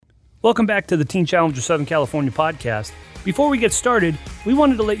Welcome back to the Teen Challenge of Southern California podcast. Before we get started, we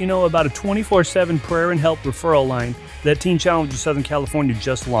wanted to let you know about a 24/7 prayer and help referral line that Teen Challenge of Southern California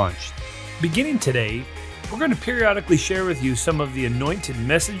just launched. Beginning today, we're going to periodically share with you some of the anointed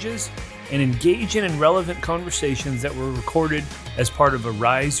messages and engage in relevant conversations that were recorded as part of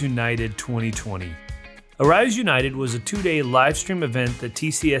Arise United 2020. Arise United was a 2-day live stream event that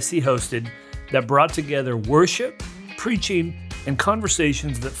TCSC hosted that brought together worship, preaching, and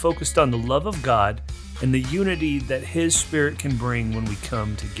conversations that focused on the love of God and the unity that His Spirit can bring when we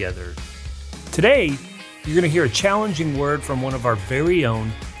come together. Today, you're going to hear a challenging word from one of our very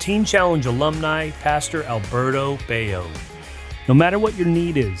own Teen Challenge alumni, Pastor Alberto Bayo. No matter what your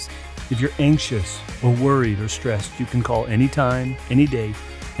need is, if you're anxious or worried or stressed, you can call anytime, any day,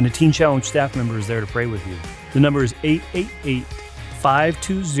 and a Teen Challenge staff member is there to pray with you. The number is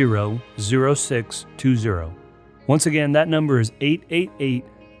 888-520-0620. Once again, that number is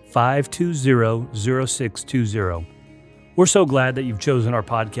 888-520-0620. We're so glad that you've chosen our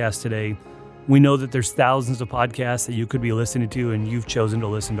podcast today. We know that there's thousands of podcasts that you could be listening to, and you've chosen to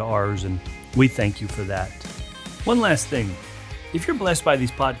listen to ours, and we thank you for that. One last thing. If you're blessed by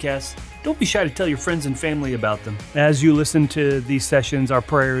these podcasts, don't be shy to tell your friends and family about them. As you listen to these sessions, our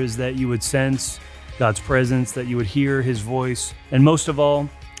prayer is that you would sense God's presence, that you would hear His voice, and most of all,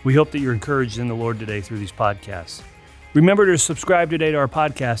 we hope that you're encouraged in the Lord today through these podcasts. Remember to subscribe today to our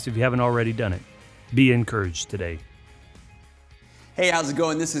podcast if you haven't already done it. Be encouraged today. Hey, how's it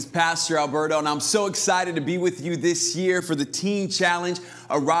going? This is Pastor Alberto, and I'm so excited to be with you this year for the Teen Challenge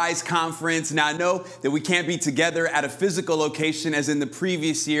Arise Conference. Now, I know that we can't be together at a physical location as in the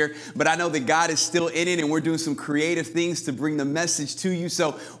previous year, but I know that God is still in it, and we're doing some creative things to bring the message to you.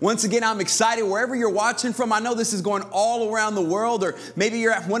 So once again, I'm excited. Wherever you're watching from, I know this is going all around the world, or maybe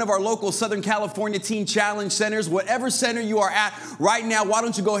you're at one of our local Southern California Teen Challenge centers. Whatever center you are at right now, why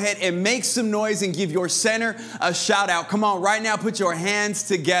don't you go ahead and make some noise and give your center a shout out. Come on, right now, put your hands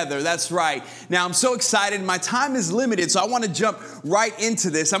together. That's right. Now, I'm so excited. My time is limited, so I want to jump right into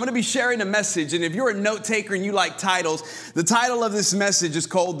this. I'm going to be sharing a message, and if you're a note taker and you like titles, the title of this message is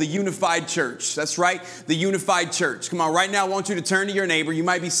called The Unified Church. That's right, The Unified Church. Come on, right now, I want you to turn to your neighbor. You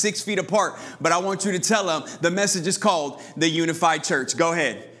might be 6 feet apart, but I want you to tell them the message is called The Unified Church. Go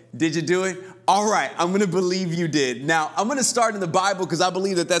ahead. Did you do it? All right, I'm going to believe you did. Now, I'm going to start in the Bible because I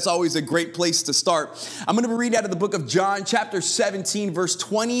believe that that's always a great place to start. I'm going to read out of the book of John, chapter 17, verse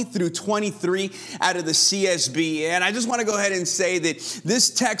 20 through 23 out of the CSB. And I just want to go ahead and say that this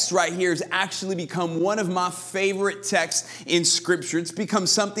text right here has actually become one of my favorite texts in Scripture. It's become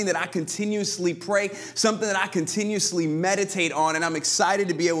something that I continuously pray, something that I continuously meditate on, and I'm excited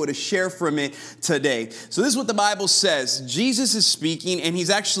to be able to share from it today. So this is what the Bible says. Jesus is speaking, and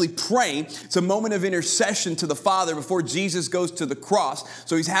he's actually praying. It's a moment of intercession to the Father before Jesus goes to the cross.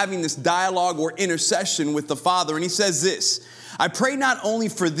 So he's having this dialogue or intercession with the Father. And he says this, I pray not only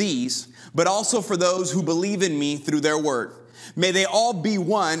for these, but also for those who believe in me through their word. May they all be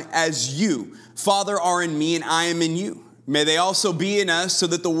one as you, Father, are in me and I am in you. May they also be in us so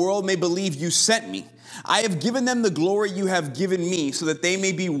that the world may believe you sent me. I have given them the glory you have given me so that they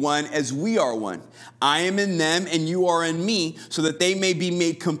may be one as we are one. I am in them and you are in me so that they may be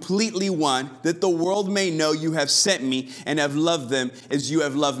made completely one, that the world may know you have sent me and have loved them as you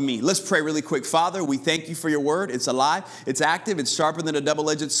have loved me. Let's pray really quick. Father, we thank you for your word. It's alive. It's active. It's sharper than a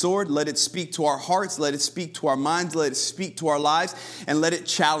double-edged sword. Let it speak to our hearts. Let it speak to our minds. Let it speak to our lives and let it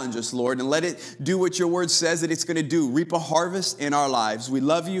challenge us, Lord, and let it do what your word says that it's going to do. Reap a harvest in our lives. We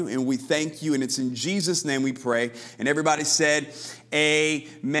love you and we thank you, and it's in Jesus' name we pray. And everybody said,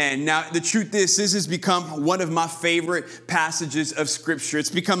 amen. Now, the truth is, this has become one of my favorite passages of Scripture. It's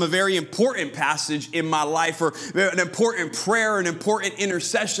become a very important passage in my life, or an important prayer, an important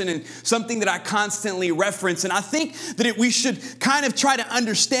intercession, and something that I constantly reference. And I think that we should kind of try to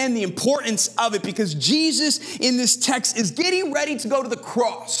understand the importance of it, because Jesus in this text is getting ready to go to the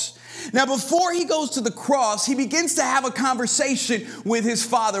cross. Now, before he goes to the cross, he begins to have a conversation with his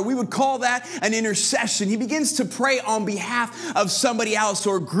Father. We would call that an intercession. He begins to pray on behalf of somebody else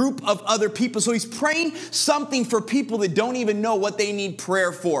or a group of other people. So he's praying something for people that don't even know what they need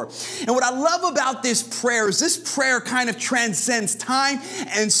prayer for. And what I love about this prayer is this prayer kind of transcends time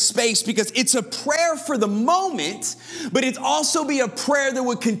and space, because it's a prayer for the moment, but it's also be a prayer that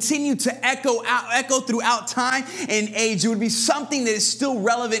would continue to echo throughout time and age. It would be something that is still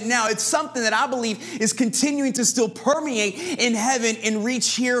relevant now. it's something that I believe is continuing to still permeate in heaven and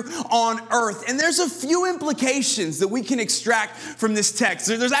reach here on earth. And there's a few implications that we can extract from this text.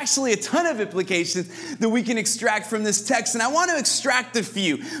 There's actually a ton of implications that we can extract from this text, and I want to extract a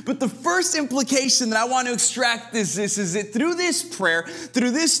few. But the first implication that I want to extract is this, is that through this prayer,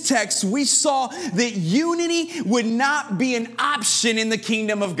 through this text, we saw that unity would not be an option in the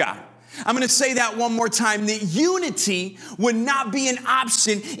kingdom of God. I'm going to say that one more time, that unity would not be an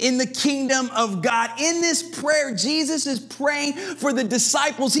option in the kingdom of God. In this prayer, Jesus is praying for the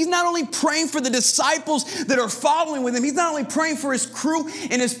disciples. He's not only praying for the disciples that are following with him. He's not only praying for his crew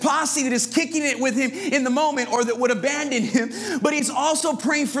and his posse that is kicking it with him in the moment or that would abandon him, but he's also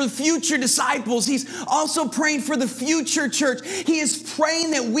praying for future disciples. He's also praying for the future church. He is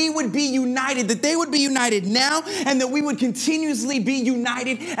praying that we would be united, that they would be united now, and that we would continuously be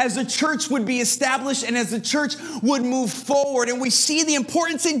united as a church would be established and as the church would move forward. And we see the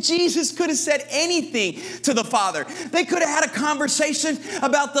importance, and Jesus could have said anything to the Father. They could have had a conversation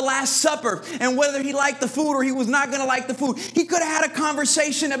about the Last Supper and whether he liked the food or he was not going to like the food. He could have had a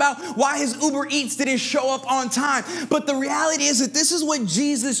conversation about why his Uber Eats didn't show up on time. But the reality is that this is what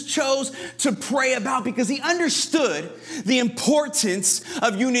Jesus chose to pray about, because he understood the importance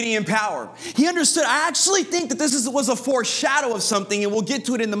of unity and power. He understood. I actually think that this was a foreshadow of something, and we'll get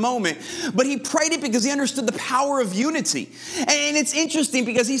to it in the moment. But he prayed it because he understood the power of unity. And it's interesting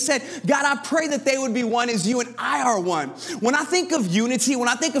because he said, God, I pray that they would be one as you and I are one. When I think of unity, when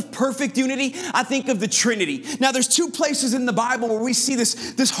I think of perfect unity, I think of the Trinity. Now, there's two places in the Bible where we see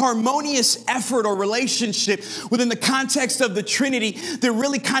this harmonious effort or relationship within the context of the Trinity that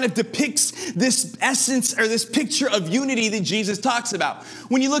really kind of depicts this essence or this picture of unity that Jesus talks about.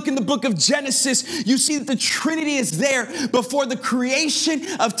 When you look in the book of Genesis, you see that the Trinity is there before the creation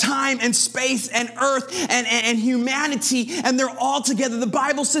of time and space and earth and humanity, and they're all together. The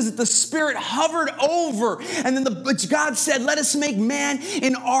Bible says that the Spirit hovered over, and then God said, let us make man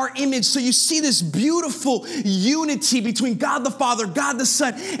in our image. So you see this beautiful unity between God the Father, God the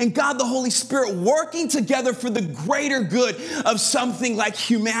Son, and God the Holy Spirit working together for the greater good of something like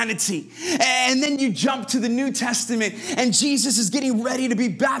humanity. And then you jump to the New Testament, and Jesus is getting ready to be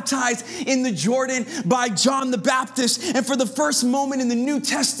baptized in the Jordan by John the Baptist. And for the first moment in the New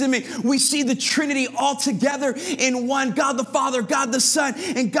Testament, we see the Trinity all together in one. God the Father, God the Son,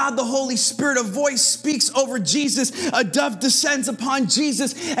 and God the Holy Spirit. A voice speaks over Jesus. A dove descends upon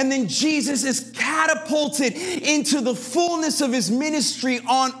Jesus. And then Jesus is catapulted into the fullness of his ministry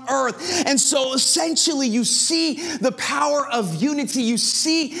on earth. And so essentially you see the power of unity. You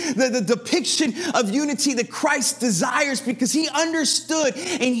see the depiction of unity that Christ desires, because he understood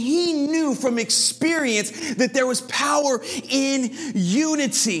and he knew from experience that there was power in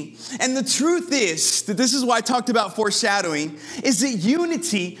unity. And the truth is that this is why I talked about foreshadowing, is that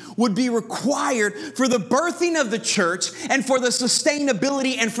unity would be required for the birthing of the church and for the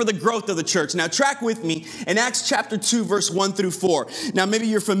sustainability and for the growth of the church. Now track with me in Acts chapter 2, verse 1 through 4. Now maybe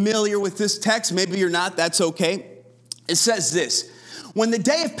you're familiar with this text, maybe you're not, that's okay. It says this: when the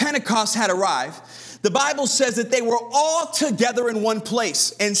day of Pentecost had arrived, the Bible says that they were all together in one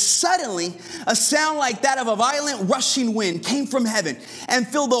place, and suddenly a sound like that of a violent rushing wind came from heaven and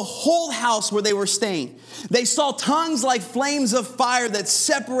filled the whole house where they were staying. They saw tongues like flames of fire that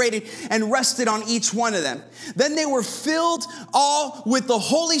separated and rested on each one of them. Then they were filled all with the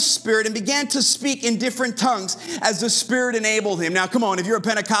Holy Spirit and began to speak in different tongues as the Spirit enabled him. Now, come on, if you're a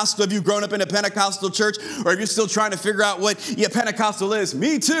Pentecostal, have you grown up in a Pentecostal church, or if you're still trying to figure out what Pentecostal is?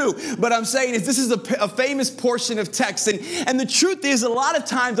 Me too. But I'm saying is this is a famous portion of text. And the truth is, a lot of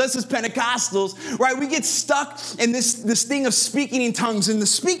times us as Pentecostals, right, we get stuck in this thing of speaking in tongues. And the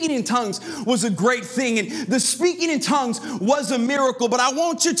speaking in tongues was a great thing. And the speaking in tongues was a miracle. But I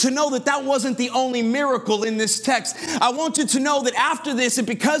want you to know that that wasn't the only miracle in this text. I want you to know that after this and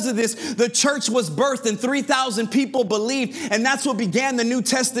because of this, the church was birthed and 3,000 people believed. And that's what began the New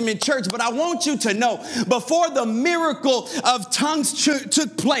Testament church. But I want you to know, before the miracle of tongues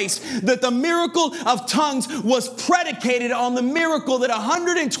took place, that the miracle of tongues was predicated on the miracle that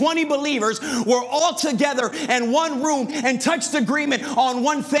 120 believers were all together in one room and touched agreement on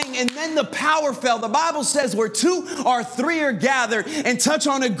one thing. And then the power fell. The Bible says where 2 or 3 are gathered and touch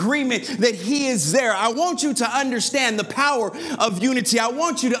on agreement, that he is there. I want you to understand the power of unity. I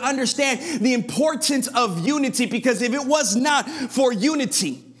want you to understand the importance of unity, because if it was not for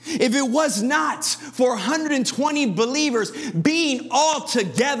unity, if it was not for 120 believers being all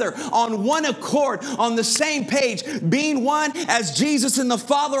together on one accord, on the same page, being one as Jesus and the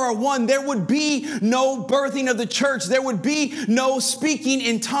Father are one, there would be no birthing of the church. There would be no speaking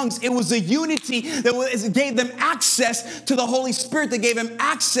in tongues. It was a unity that gave them access to the Holy Spirit, that gave them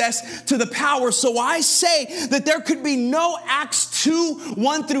access to the power. So I say that there could be no Acts 2,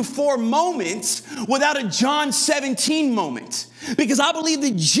 1 through 4 moments without a John 17 moment. Because I believe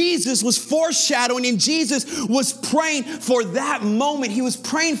that Jesus was foreshadowing and Jesus was praying for that moment. He was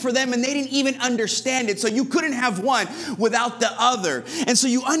praying for them and they didn't even understand it. So you couldn't have one without the other. And so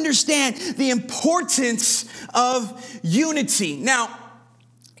you understand the importance of unity. Now,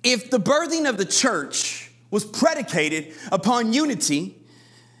 if the birthing of the church was predicated upon unity,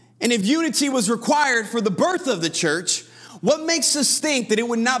 and if unity was required for the birth of the church, what makes us think that it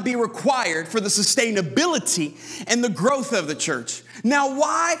would not be required for the sustainability and the growth of the church? Now,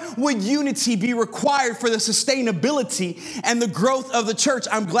 why would unity be required for the sustainability and the growth of the church?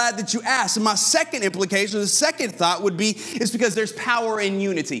 I'm glad that you asked. And my second implication, the second thought would be, is because there's power in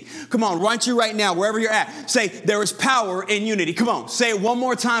unity. Come on, why don't you right now, wherever you're at, say, there is power in unity. Come on, say it one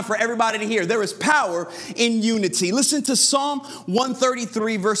more time for everybody to hear. There is power in unity. Listen to Psalm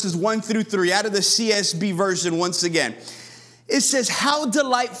 133, verses 1 through 3, out of the CSB version once again. It says, how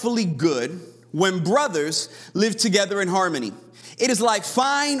delightfully good when brothers live together in harmony. It is like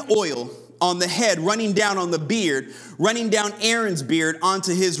fine oil on the head running down on the beard, running down Aaron's beard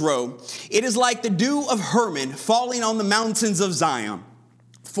onto his robe. It is like the dew of Hermon falling on the mountains of Zion.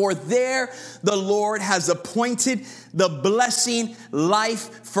 For there the Lord has appointed the blessing,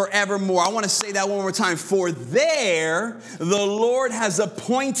 life forevermore. I want to say that one more time. For there the Lord has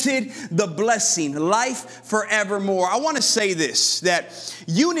appointed the blessing, life forevermore. I want to say this, that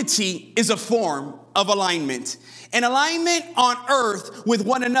unity is a form of alignment. And alignment on earth with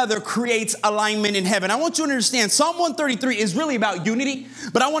one another creates alignment in heaven. I want you to understand, Psalm 133 is really about unity,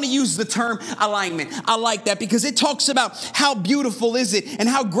 but I want to use the term alignment. I like that because it talks about how beautiful is it and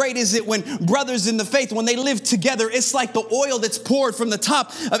how great is it when brothers in the faith, when they live together, it's like the oil that's poured from the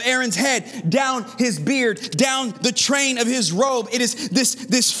top of Aaron's head, down his beard, down the train of his robe. It is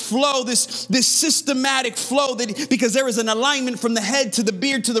this flow, this systematic flow, that because there is an alignment from the head to the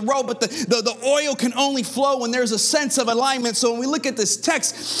beard to the robe, but the oil can only flow when there's a sense of alignment. So when we look at this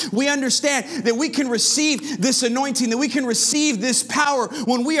text, we understand that we can receive this anointing, that we can receive this power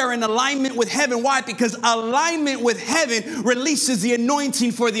when we are in alignment with heaven. Why? Because alignment with heaven releases the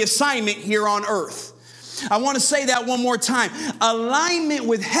anointing for the assignment here on earth. I want to say that one more time. Alignment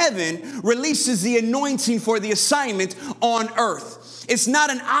with heaven releases the anointing for the assignment on earth. It's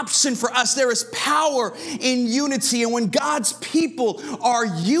not an option for us. There is power in unity. And when God's people are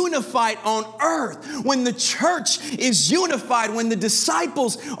unified on earth, when the church is unified, when the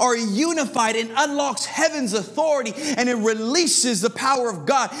disciples are unified, it unlocks heaven's authority and it releases the power of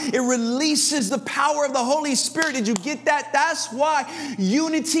God. It releases the power of the Holy Spirit. Did you get that? That's why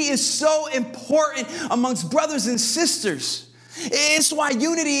unity is so important amongst brothers and sisters. It's why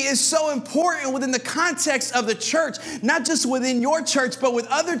unity is so important within the context of the church, not just within your church, but with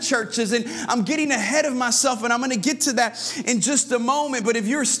other churches. And I'm getting ahead of myself, and I'm going to get to that in just a moment. But if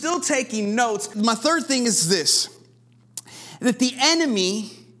you're still taking notes, my third thing is this, that the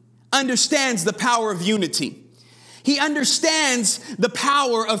enemy understands the power of unity. He understands the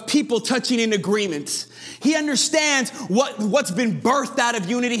power of people touching in agreement. He understands what's been birthed out of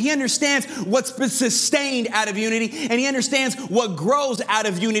unity. He understands what's been sustained out of unity. And he understands what grows out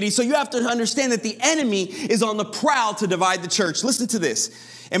of unity. So you have to understand that the enemy is on the prowl to divide the church. Listen to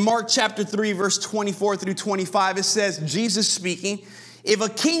this. In Mark chapter 3, verse 24 through 25, it says, Jesus speaking, if a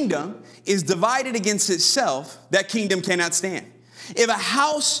kingdom is divided against itself, that kingdom cannot stand. If a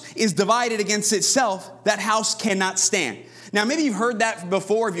house is divided against itself, that house cannot stand. Now, maybe you've heard that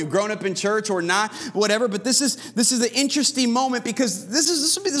before, if you've grown up in church or not, whatever. But this is an interesting moment because this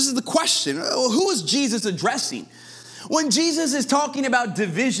is the question. Who is Jesus addressing? When Jesus is talking about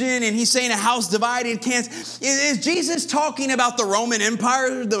division and he's saying a house divided can't, is Jesus talking about the Roman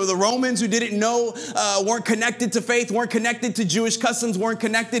Empire, the Romans who didn't know, weren't connected to faith, weren't connected to Jewish customs, weren't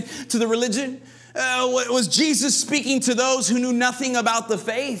connected to the religion? Was Jesus speaking to those who knew nothing about the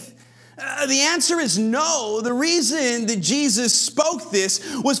faith? The answer is no. The reason that Jesus spoke this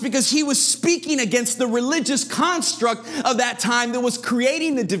was because he was speaking against the religious construct of that time that was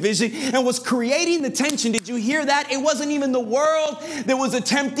creating the division and was creating the tension. Did you hear that? It wasn't even the world that was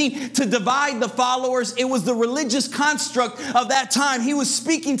attempting to divide the followers. It was the religious construct of that time. He was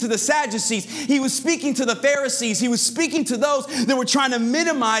speaking to the Sadducees. He was speaking to the Pharisees. He was speaking to those that were trying to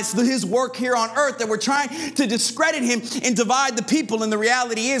minimize his work here on earth, that were trying to discredit him and divide the people. And the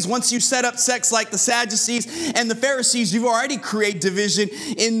reality is, once you set up sex like the Sadducees and the Pharisees, you've already created division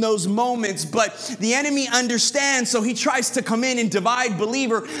in those moments. But the enemy understands, so he tries to come in and divide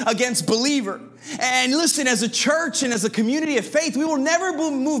believer against believer. And listen, as a church and as a community of faith, we will never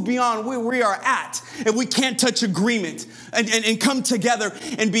move beyond where we are at if we can't touch agreement and come together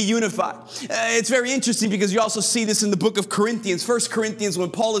and be unified. It's very interesting because you also see this in the book of Corinthians, 1 Corinthians,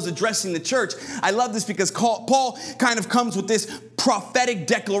 when Paul is addressing the church. I love this because Paul kind of comes with this prophetic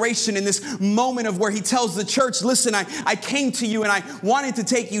declaration in this moment of where he tells the church, listen, I came to you and I wanted to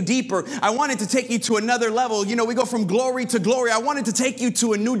take you deeper. I wanted to take you to another level. You know, we go from glory to glory. I wanted to take you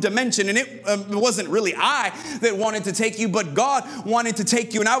to a new dimension. And it wasn't really I that wanted to take you, but God wanted to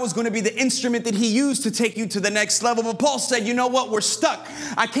take you. And I was going to be the instrument that he used to take you to the next level. But Paul said, you know what? We're stuck.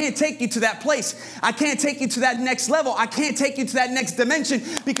 I can't take you to that place. I can't take you to that next level. I can't take you to that next dimension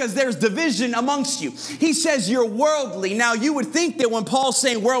because there's division amongst you. He says you're worldly. Now, you would think that when Paul's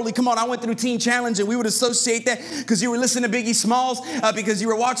saying worldly, come on, I went through Teen Challenge and we would associate that because you were listening to Biggie Smalls, because you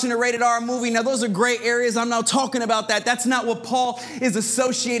were watching a rated R movie. Now, those are gray areas. I'm not talking about that. That's not what Paul is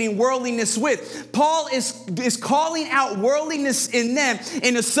associating worldliness with. Paul is calling out worldliness in them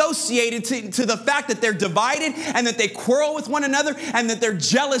and associated to the fact that they're divided and that they quarrel with one another and that they're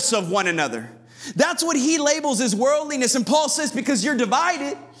jealous of one another. That's what he labels as worldliness. And Paul says, because you're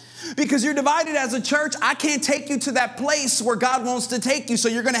divided as a church, I can't take you to that place where God wants to take you. So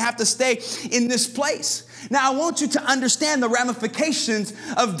you're going to have to stay in this place. Now, I want you to understand the ramifications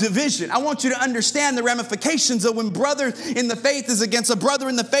of division. I want you to understand the ramifications of when brother in the faith is against a brother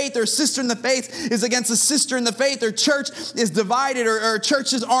in the faith, or sister in the faith is against a sister in the faith, or church is divided, or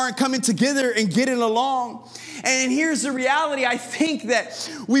churches aren't coming together and getting along. And here's the reality. I think that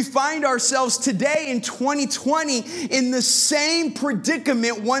we find ourselves today in 2020 in the same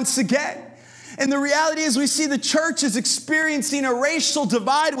predicament once again. And the reality is we see the church is experiencing a racial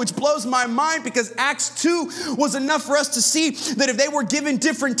divide, which blows my mind because Acts 2 was enough for us to see that if they were given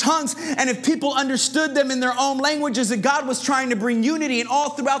different tongues and if people understood them in their own languages, that God was trying to bring unity. And all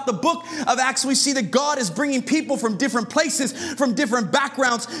throughout the book of Acts, we see that God is bringing people from different places, from different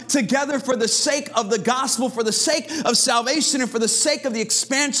backgrounds together for the sake of the gospel, for the sake of salvation, and for the sake of the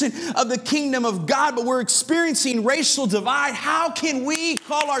expansion of the kingdom of God. But we're experiencing racial divide. How can we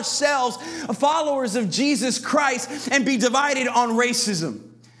call ourselves followers of Jesus Christ and be divided on racism?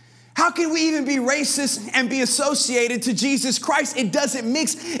 How can we even be racist and be associated to Jesus Christ? It doesn't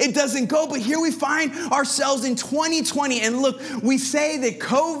mix. It doesn't go. But here we find ourselves in 2020. And look, we say that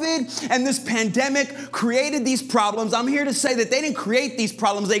COVID and this pandemic created these problems. I'm here to say that they didn't create these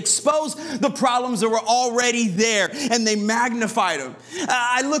problems. They exposed the problems that were already there and they magnified them.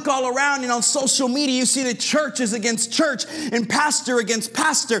 I look all around and on social media, you see that church is against church and pastor against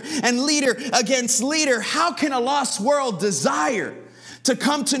pastor and leader against leader. How can a lost world desire to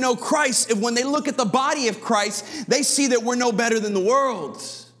come to know Christ if when they look at the body of Christ, they see that we're no better than the world?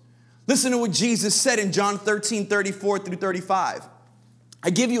 Listen to what Jesus said in John 13:34-35. I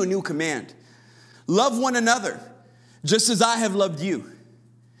give you a new command. Love one another, just as I have loved you.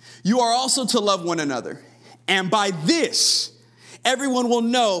 You are also to love one another. And by this, everyone will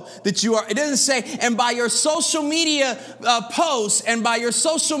know that you are. It doesn't say, and by your social media posts, and by your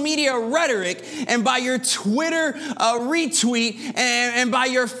social media rhetoric, and by your Twitter retweet, and by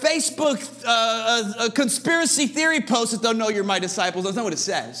your Facebook conspiracy theory posts that they'll know you're my disciples. That's not what it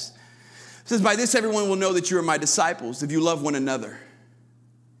says. It says, by this everyone will know that you are my disciples if you love one another.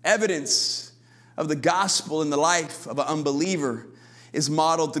 Evidence of the gospel in the life of an unbeliever is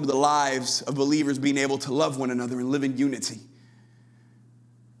modeled through the lives of believers being able to love one another and live in unity.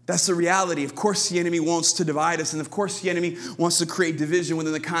 That's the reality. Of course, the enemy wants to divide us. And of course, the enemy wants to create division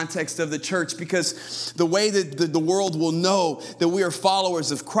within the context of the church, because the way that the world will know that we are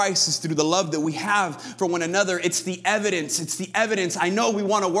followers of Christ is through the love that we have for one another. It's the evidence. It's the evidence. I know we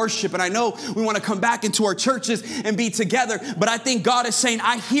want to worship and I know we want to come back into our churches and be together. But I think God is saying,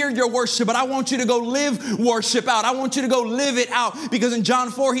 I hear your worship, but I want you to go live worship out. I want you to go live it out. Because in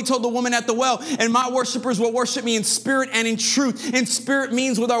John 4, he told the woman at the well, and my worshipers will worship me in spirit and in truth. And spirit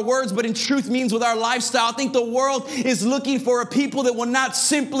means with our our words, but in truth means with our lifestyle. I think the world is looking for a people that will not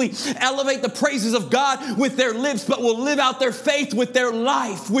simply elevate the praises of God with their lips, but will live out their faith with their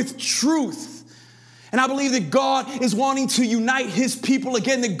life, with truth. And I believe that God is wanting to unite His people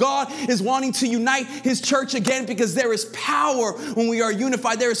again, that God is wanting to unite His church again, because there is power when we are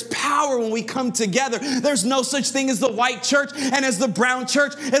unified. There is power when we come together. There's no such thing as the white church and as the brown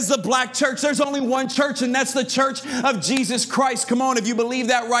church, as the black church. There's only one church, and that's the church of Jesus Christ. Come on, if you believe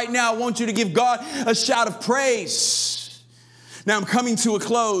that right now, I want you to give God a shout of praise. Now I'm coming to a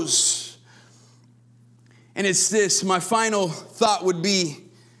close, and it's this. My final thought would be,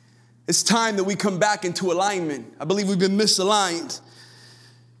 it's time that we come back into alignment. I believe we've been misaligned.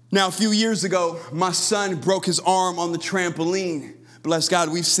 Now, a few years ago, my son broke his arm on the trampoline. Bless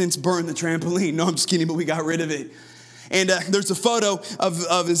God, we've since burned the trampoline. No, I'm just kidding, but we got rid of it. And there's a photo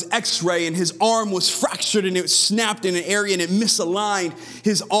of his x-ray, and his arm was fractured, and it snapped in an area, and it misaligned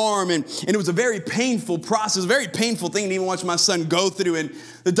his arm. And it was a very painful process, a very painful thing to even watch my son go through. And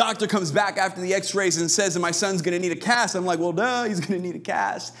the doctor comes back after the x-rays and says that my son's going to need a cast. I'm like, well, duh, he's going to need a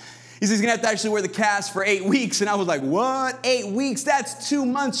cast. He says he's going to have to actually wear the cast for 8 weeks. And I was like, what? 8 weeks? That's 2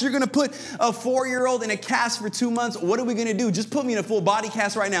 months. You're going to put a 4-year-old in a cast for 2 months? What are we going to do? Just put me in a full body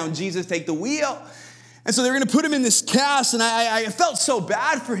cast right now, and Jesus, take the wheel. And so they were going to put him in this cast, and I felt so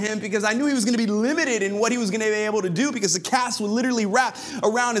bad for him, because I knew he was going to be limited in what he was going to be able to do, because the cast would literally wrap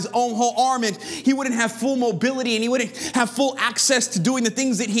around his own whole arm, and he wouldn't have full mobility, and he wouldn't have full access to doing the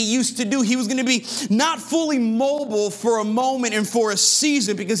things that he used to do. He was going to be not fully mobile for a moment and for a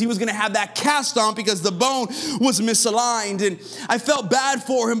season, because he was going to have that cast on because the bone was misaligned. And I felt bad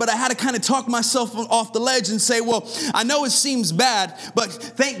for him, but I had to kind of talk myself off the ledge and say, well, I know it seems bad, but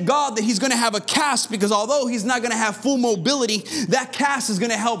thank God that he's going to have a cast, because although he's not going to have full mobility, that cast is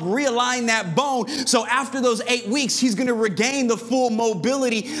going to help realign that bone. So after those 8 weeks, he's going to regain the full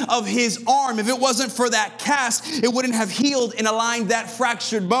mobility of his arm. If it wasn't for that cast, it wouldn't have healed and aligned that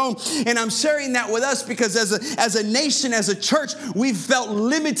fractured bone. And I'm sharing that with us because as a nation, as a church, we've felt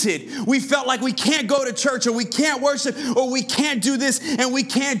limited. We felt like we can't go to church, or we can't worship, or we can't do this and we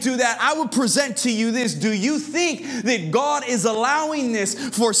can't do that. I would present to you this. Do you think that God is allowing this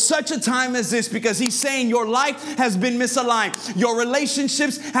for such a time as this? Because He's saying your life has been misaligned. Your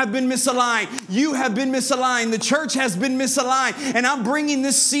relationships have been misaligned. You have been misaligned. The church has been misaligned. And I'm bringing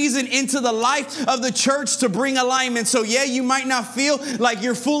this season into the life of the church to bring alignment. So yeah, you might not feel like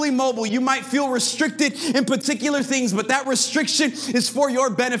you're fully mobile. You might feel restricted in particular things, but that restriction is for your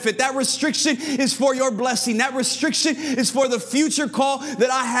benefit. That restriction is for your blessing. That restriction is for the future call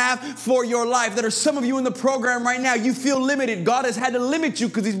that I have for your life. There are some of you in the program right now, you feel limited. God has had to limit you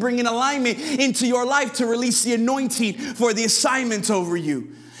because He's bringing alignment into your life to release the anointing for the assignments over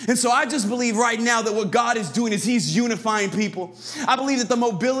you. And so I just believe right now that what God is doing is He's unifying people. I believe that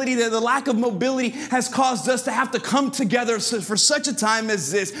the lack of mobility has caused us to have to come together for such a time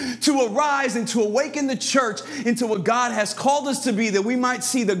as this, to arise and to awaken the church into what God has called us to be, that we might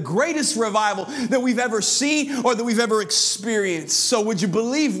see the greatest revival that we've ever seen or that we've ever experienced. So would you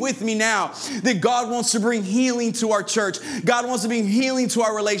believe with me now that God wants to bring healing to our church? God wants to bring healing to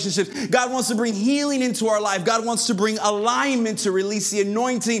our relationships. God wants to bring healing into our life. God wants to bring alignment to release the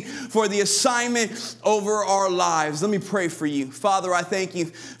anointing for the assignment over our lives. Let me pray for you. Father, I thank you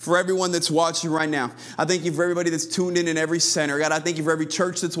for everyone that's watching right now. I thank you for everybody that's tuned in every center. God, I thank you for every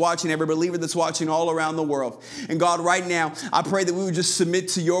church that's watching, every believer that's watching all around the world. And God, right now, I pray that we would just submit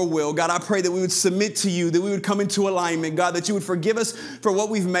to your will. God, I pray that we would submit to you, that we would come into alignment. God, that you would forgive us for what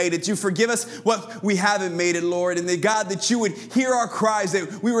we've made it. You forgive us what we haven't made it, Lord. And that, God, that you would hear our cries,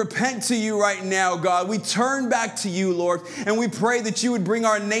 that we repent to you right now, God. We turn back to you, Lord. And we pray that you would bring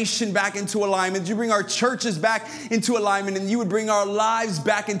our nation back into alignment. You bring our churches back into alignment, and you would bring our lives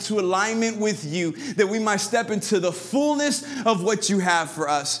back into alignment with you, that we might step into the fullness of what you have for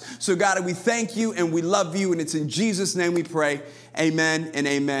us. So God, we thank you and we love you, and it's in Jesus' name we pray. Amen and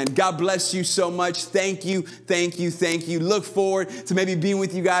amen. God bless you so much. Thank you, thank you, thank you. Look forward to maybe being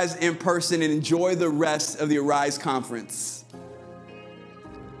with you guys in person, and enjoy the rest of the Arise Conference.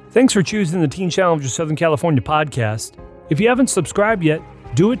 Thanks for choosing the Teen Challenge of Southern California podcast. If you haven't subscribed yet,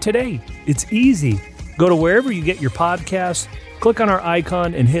 do it today. It's easy. Go to wherever you get your podcasts, click on our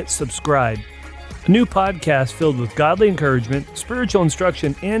icon, and hit subscribe. A new podcast filled with godly encouragement, spiritual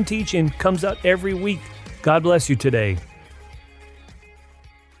instruction, and teaching comes out every week. God bless you today.